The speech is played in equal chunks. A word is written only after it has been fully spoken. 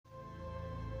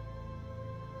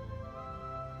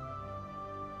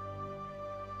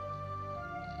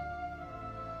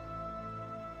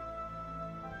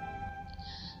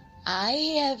Hi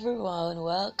everyone,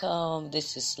 welcome.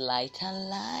 This is Light and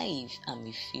Life.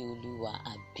 I'm Ifeoluwa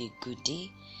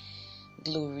Abegudi.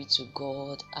 Glory to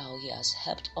God, how He has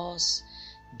helped us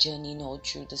journeying all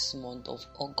through this month of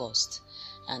August.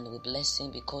 And we bless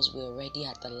Him because we're already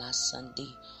at the last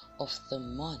Sunday of the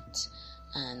month.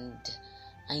 And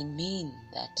I mean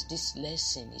that this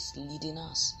lesson is leading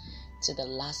us to the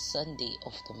last Sunday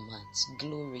of the month.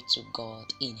 Glory to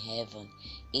God in heaven.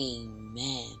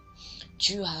 Amen.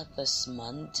 Throughout this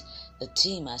month, the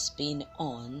theme has been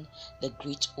on the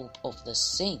great hope of the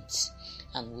saints.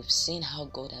 And we've seen how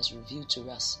God has revealed to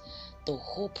us the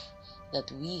hope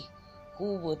that we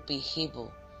who would be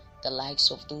able, the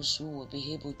likes of those who will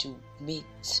be able to meet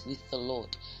with the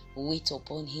Lord, wait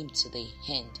upon Him to the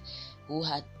end, who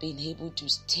had been able to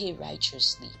stay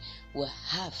righteously, will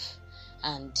have.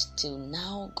 And till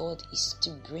now, God is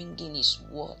still bringing His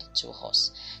word to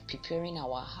us, preparing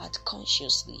our heart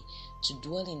consciously to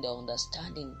dwell in the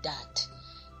understanding that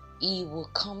He will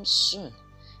come soon.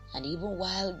 And even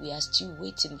while we are still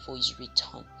waiting for His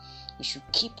return, we should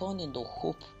keep on in the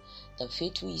hope that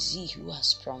faithful is He who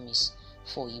has promised,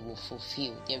 for He will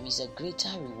fulfill. There is a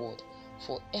greater reward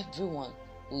for everyone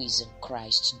who is in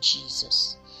Christ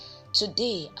Jesus.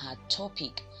 Today, our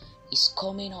topic is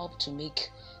coming up to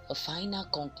make a final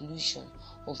conclusion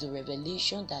of the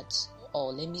revelation that,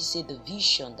 or let me say the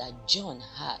vision that John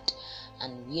had,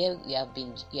 and where we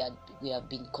have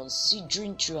been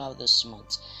considering throughout this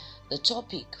month. The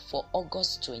topic for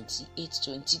August 28,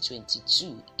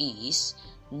 2022 is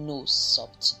no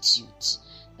substitute.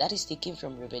 That is taken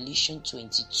from Revelation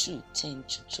 22, 10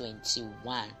 to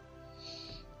 21.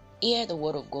 Here the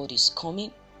word of God is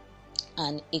coming,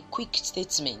 and a quick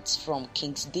statement from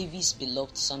King David's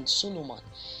beloved son Solomon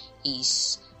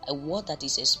is a word that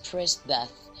is expressed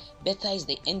that better is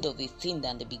the end of a thing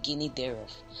than the beginning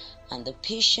thereof, and the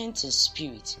patient in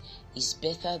spirit is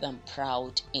better than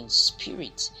proud in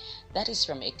spirit. That is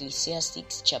from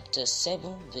Ecclesiastes chapter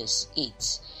 7 verse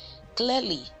 8.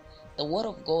 Clearly, the word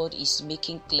of God is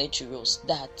making clear to us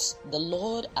that the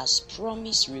Lord has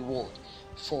promised reward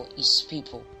for His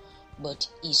people, but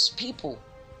His people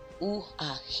who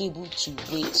are able to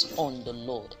wait on the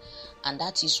Lord. And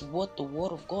that is what the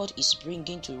word of God is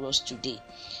bringing to us today,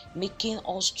 making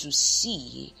us to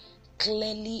see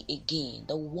clearly again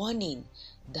the warning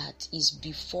that is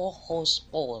before us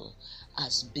all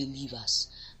as believers,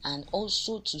 and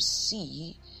also to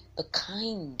see the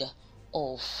kind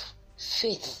of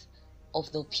faith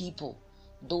of the people,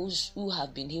 those who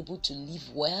have been able to live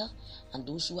well and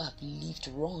those who have lived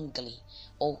wrongly,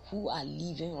 or who are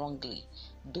living wrongly,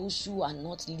 those who are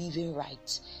not living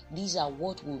right. These are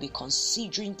what we'll be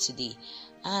considering today.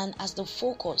 And as the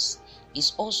focus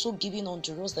is also giving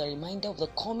unto us the reminder of the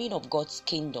coming of God's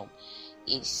kingdom,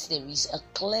 there is a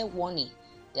clear warning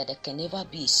that there can never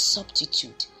be a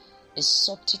substitute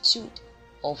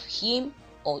of Him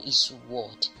or His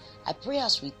word. I pray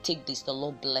as we take this, the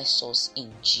Lord bless us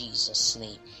in Jesus'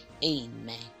 name.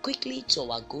 Amen. Quickly to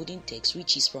our golden text,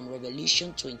 which is from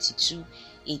Revelation 22,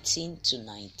 18 to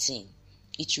 19.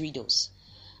 It reads us,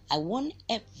 I warn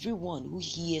everyone who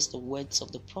hears the words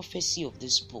of the prophecy of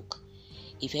this book.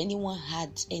 If anyone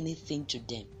adds anything to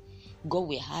them, God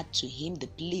will add to him the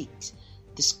plagues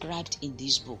described in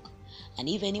this book. And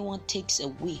if anyone takes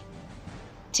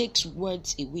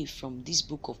words away from this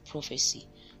book of prophecy,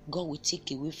 God will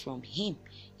take away from him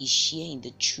his share in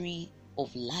the tree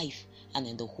of life and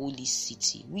in the holy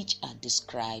city, which are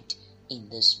described in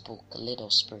this book. Let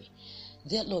us pray.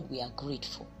 Dear Lord, we are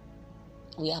grateful.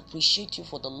 We appreciate You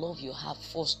for the love You have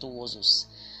forced towards us,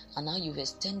 and now You've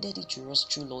extended it to us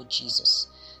through Lord Jesus.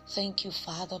 Thank You,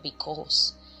 Father,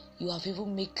 because You have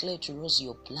even made clear to us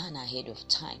Your plan ahead of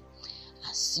time,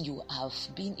 as You have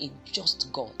been a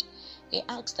just God. I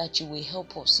ask that You will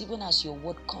help us, even as Your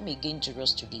word come again to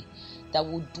us today, that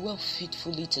will dwell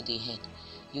faithfully to the end.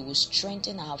 You will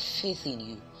strengthen our faith in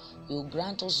You. You will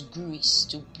grant us grace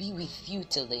to be with You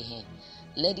till the end.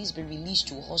 Let this be released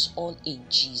to us all in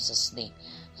Jesus' name.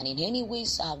 And in any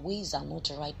ways our ways are not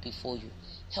right before You,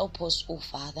 help us, O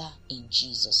Father, in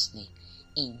Jesus' name.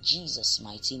 In Jesus'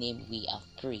 mighty name we have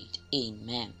prayed.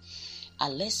 Amen. Our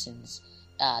lesson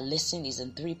is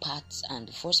in 3 parts, and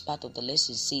the first part of the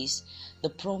lesson says the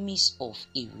promise of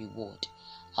a reward.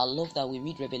 I love that we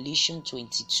read Revelation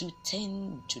 22,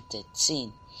 10 to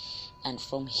 13. And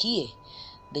from here,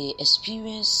 the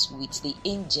experience with the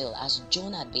angel, as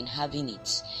John had been having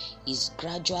it, is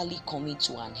gradually coming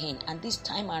to an end. And this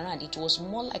time around, it was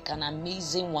more like an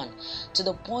amazing one, to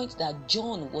the point that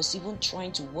John was even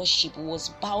trying to worship, was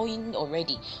bowing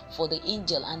already for the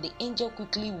angel, and the angel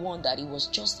quickly warned that he was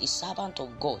just a servant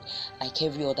of God like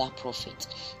every other prophet.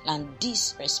 And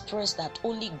this expressed that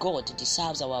only God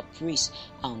deserves our praise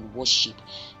and worship.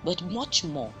 But much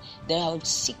more, there are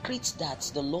secrets that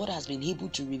the Lord has been able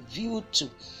to reveal to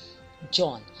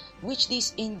John, which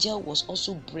this angel was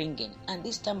also bringing, and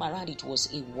this time around it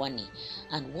was a warning.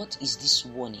 And what is this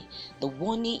warning? The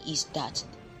warning is that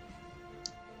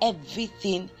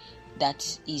everything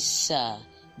that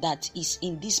is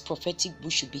in this prophetic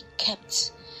book should be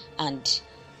kept, and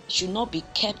should not be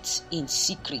kept in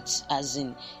secret, as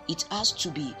in it has to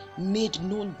be made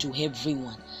known to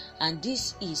everyone. And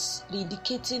this is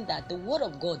indicating that the word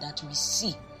of God that we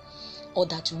see or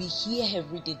that we hear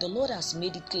every day, the Lord has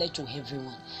made it clear to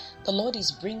everyone. The Lord is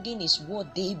bringing his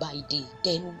word day by day.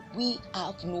 Then we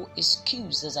have no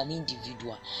excuse as an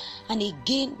individual. And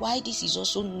again, why this is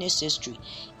also necessary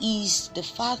is the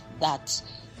fact that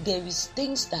there is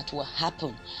things that will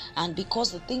happen, and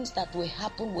because the things that will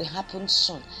happen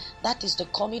soon. That is the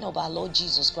coming of our Lord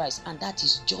Jesus Christ, and that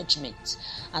is judgment.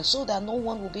 And so that no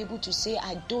one will be able to say,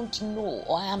 I don't know,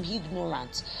 or I am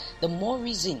ignorant. The more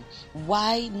reason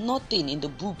why nothing in the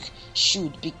book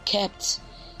should be kept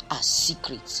as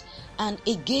secrets. And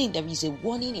again, there is a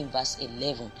warning in verse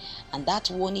 11, and that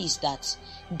warning is that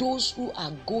those who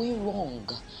are going wrong,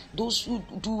 those who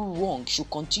do wrong should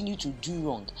continue to do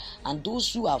wrong, and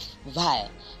those who are vile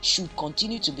should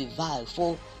continue to be vile.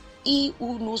 For he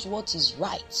who knows what is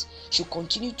right should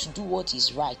continue to do what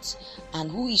is right,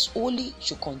 and who is holy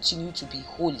should continue to be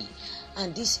holy.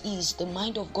 And this is the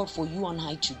mind of God for you and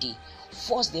I today.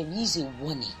 First, there is a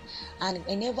warning, and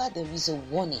whenever there is a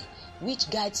warning, which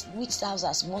serves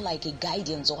as more like a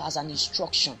guidance or as an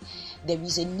instruction, there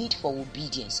is a need for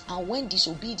obedience. And when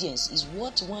disobedience is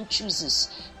what one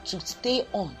chooses to stay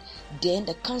on, then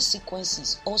the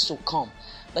consequences also come.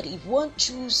 But if one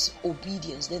chooses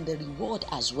obedience, then the reward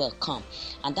as well come.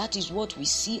 And that is what we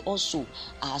see also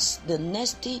as the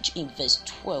next stage in verse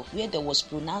 12, where there was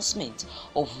pronouncement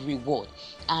of reward.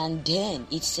 And then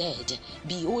it said,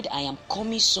 behold, I am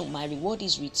coming soon. My reward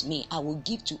is with me. I will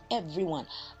give to everyone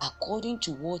according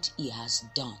to what he has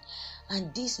done.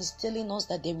 And this is telling us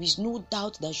that there is no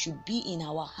doubt that should be in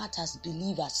our heart as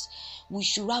believers. We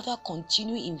should rather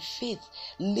continue in faith,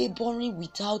 laboring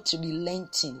without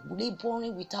relenting,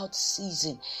 laboring without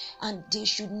ceasing. And there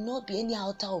should not be any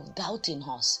iota of doubt in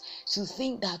us to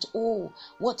think that, oh,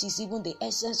 what is even the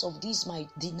essence of this, my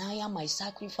denial, my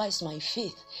sacrifice, my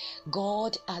faith?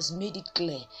 God has made it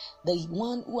clear. The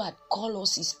one who had called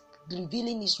us is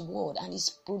revealing his word and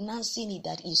is pronouncing it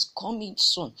that is coming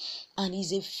soon, and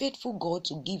is a faithful God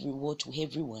to give reward to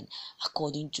everyone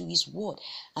according to his word.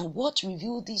 And what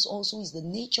revealed this also is the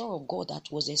nature of God that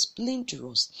was explained to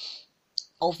us,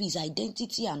 of his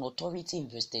identity and authority in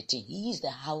verse 13. He is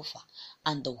the Alpha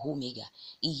and the Omega.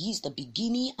 He is the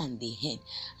beginning and the end.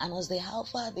 And as the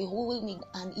Alpha, the Omega,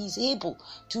 and is able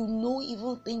to know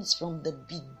even things from the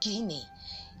beginning.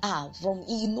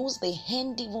 He knows the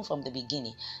end even from the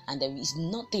beginning, and there is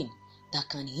nothing that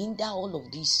can hinder all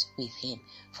of this with him,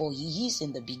 for he is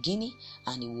in the beginning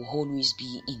and he will always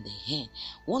be in the end.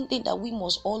 One thing that we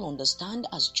must all understand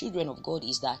as children of God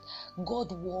is that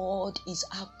God's word is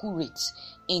accurate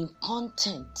in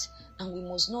content, and we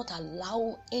must not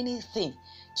allow anything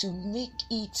to make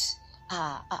it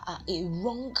a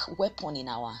wrong weapon in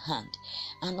our hand.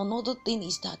 And another thing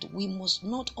is that we must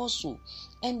not also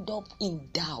end up in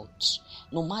doubt.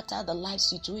 No matter the life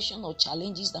situation or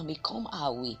challenges that may come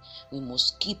our way, we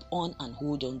must keep on and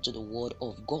hold on to the word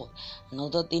of God.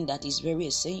 Another thing that is very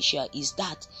essential is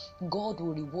that God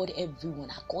will reward everyone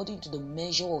according to the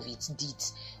measure of its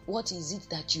deeds. What is it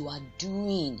that you are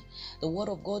doing? The word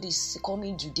of God is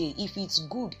coming today. If it's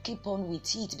good, keep on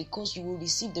with it, because you will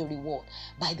receive the reward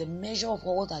by the measure of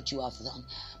all that you have done.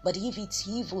 But if it's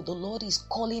evil, the Lord is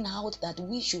calling out that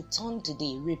we should turn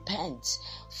today, repent,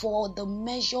 for the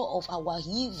measure of our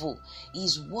evil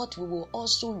is what we will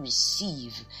also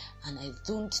receive. And I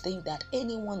don't think that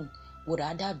anyone would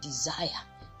rather desire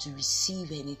to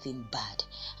receive anything bad.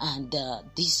 And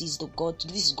this is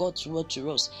God's word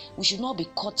to us. We should not be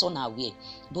caught unaware,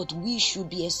 but we should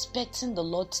be expecting the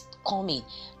Lord's coming,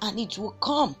 and it will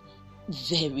come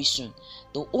very soon.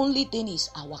 The only thing is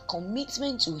our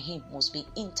commitment to him must be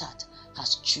intact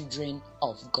as children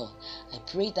of God. I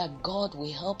pray that God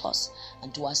will help us,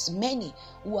 and to as many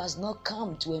who has not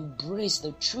come to embrace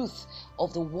the truth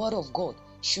of the word of God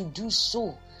should do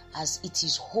so, as it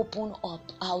is open up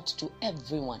out to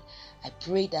everyone. I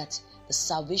pray that the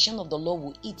salvation of the Lord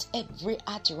will hit every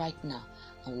heart right now,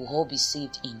 and we'll all be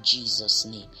saved in Jesus'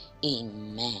 name.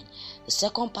 Amen. The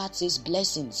second part says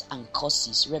blessings and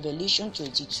curses. Revelation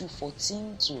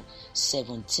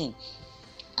 22:14-17.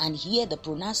 And here the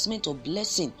pronouncement of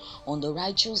blessing on the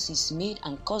righteous is made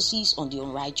and curses on the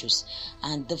unrighteous.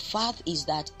 And the fact is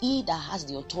that he that has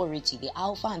the authority, the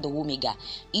Alpha and the Omega,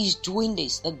 is doing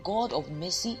this. The God of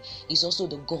mercy is also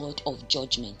the God of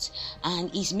judgment.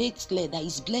 And it's made clear that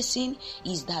his blessing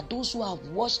is that those who have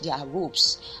washed their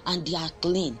robes and they are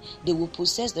clean, they will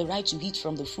possess the right to eat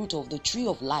from the fruit of the tree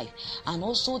of life. And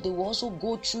also they will also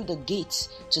go through the gates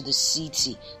to the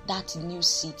city, that new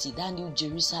city, that new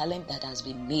Jerusalem that has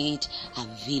been made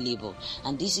available.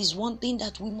 And this is one thing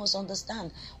that we must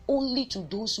understand. Only to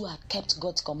those who have kept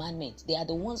God's commandments, they are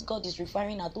the ones God is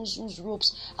referring at, those whose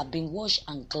robes have been washed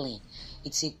and clean.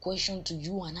 It's a question to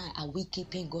you and I: are we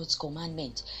keeping God's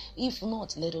commandment? If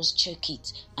not, let us check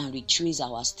it and retrace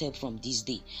our step from this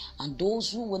day. And those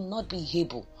who will not be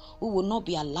able, who will not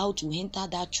be allowed to enter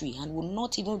that tree and will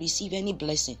not even receive any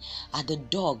blessing, are the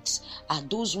dogs, are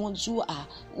those ones who are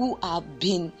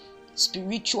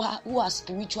spiritual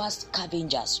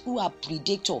scavengers, who are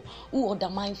predators, who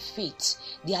undermine faith.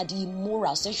 They are the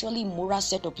immoral, sexually immoral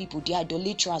set of people, the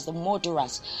idolaters, the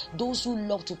murderers, those who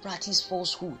love to practice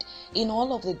falsehood in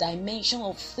all of the dimension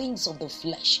of things of the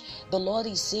flesh. The Lord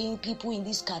is saying people in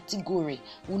this category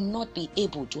will not be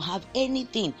able to have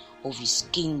anything of his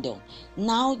kingdom.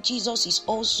 Now Jesus is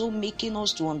also making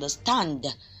us to understand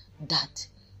that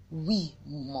we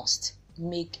must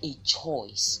make a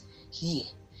choice here.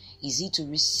 Is it to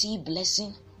receive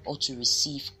blessing or to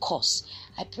receive curse?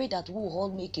 I pray that we will all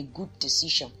make a good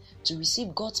decision to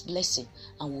receive God's blessing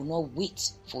and will not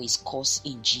wait for his curse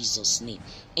in Jesus' name.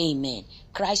 Amen.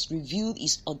 Christ revealed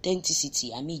his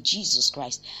authenticity. Jesus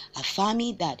Christ,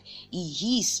 affirming that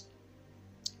he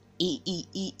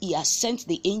has sent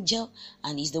the angel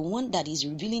and is the one that is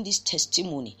revealing this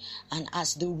testimony. And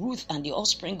as the root and the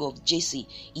offspring of Jesse,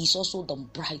 he is also the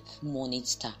bright morning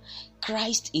star.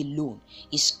 Christ alone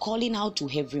is calling out to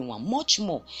everyone. Much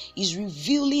more, is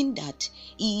revealing that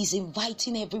he is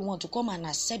inviting everyone to come and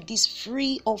accept this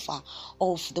free offer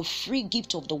of the free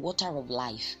gift of the water of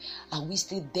life. Are we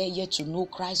still there yet to know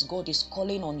Christ? God is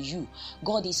calling on you.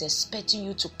 God is expecting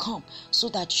you to come so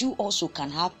that you also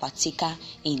can have partaker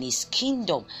in his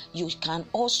kingdom. You can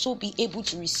also be able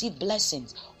to receive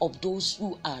blessings of those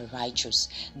who are righteous.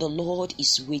 The Lord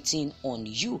is waiting on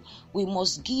you. We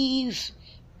must give.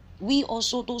 We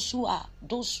also, those who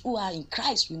are in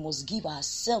Christ, we must give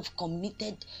ourselves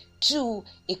committed to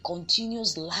a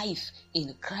continuous life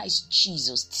in Christ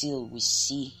Jesus till we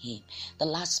see him. The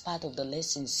last part of the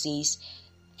lesson says,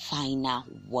 final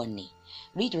warning.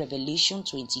 Read Revelation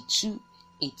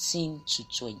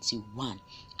 22:18-21.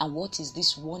 And what is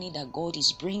this warning that God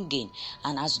is bringing?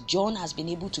 And as John has been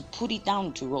able to put it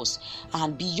down to us,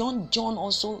 and beyond John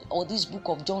also, or this book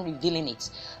of John revealing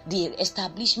it, the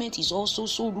establishment is also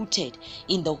so rooted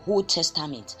in the Old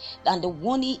Testament. And the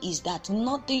warning is that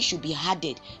nothing should be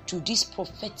added to this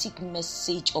prophetic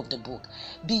message of the book.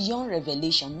 Beyond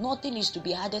revelation, nothing is to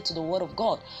be added to the word of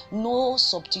God. No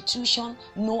substitution,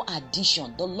 no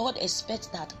addition. The Lord expects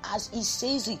that as he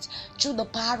says it, through the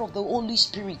power of the Holy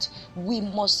Spirit, we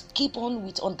must keep on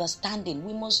with understanding.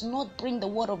 We must not bring the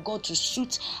word of God to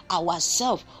suit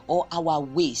ourselves or our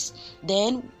ways.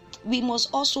 Then we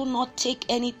must also not take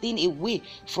anything away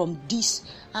from this.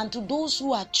 And to those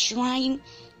who are trying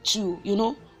to,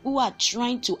 who are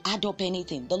trying to add up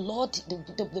anything, the Lord,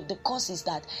 the cause is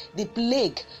that the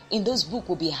plague in this book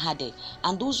will be added.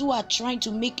 And those who are trying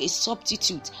to make a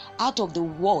substitute out of the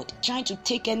word, trying to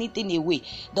take anything away,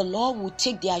 the Lord will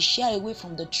take their share away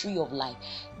from the tree of life.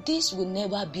 This will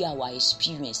never be our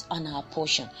experience and our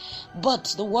portion.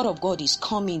 But the word of God is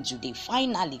coming today.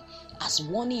 Finally, as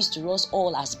warnings to us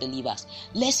all as believers,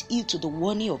 let's heed to the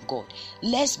warning of God.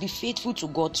 Let's be faithful to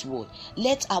God's word.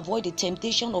 Let's avoid the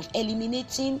temptation of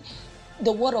eliminating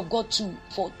the word of God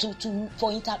for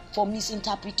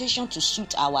misinterpretation to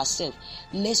suit ourselves.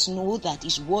 Let's know that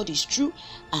his word is true,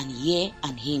 and yea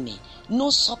and amen.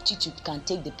 No substitute can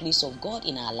take the place of God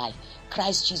in our life.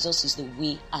 Christ Jesus is the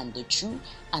way and the truth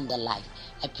and the life.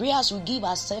 I pray as we give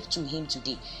ourselves to him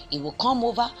today, he will come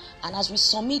over, and as we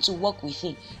submit to work with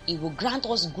him, he will grant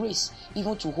us grace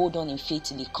even to hold on in faith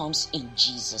till he comes in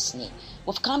Jesus' name.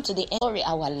 We've come to the end of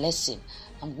our lesson.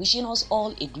 I'm wishing us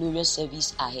all a glorious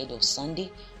service ahead of Sunday.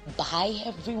 Bye,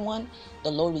 everyone. The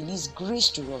Lord release grace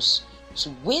to us to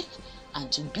wait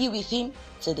and to be with him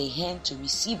till the end, to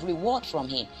receive reward from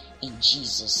him in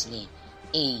Jesus' name.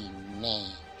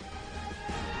 Amen.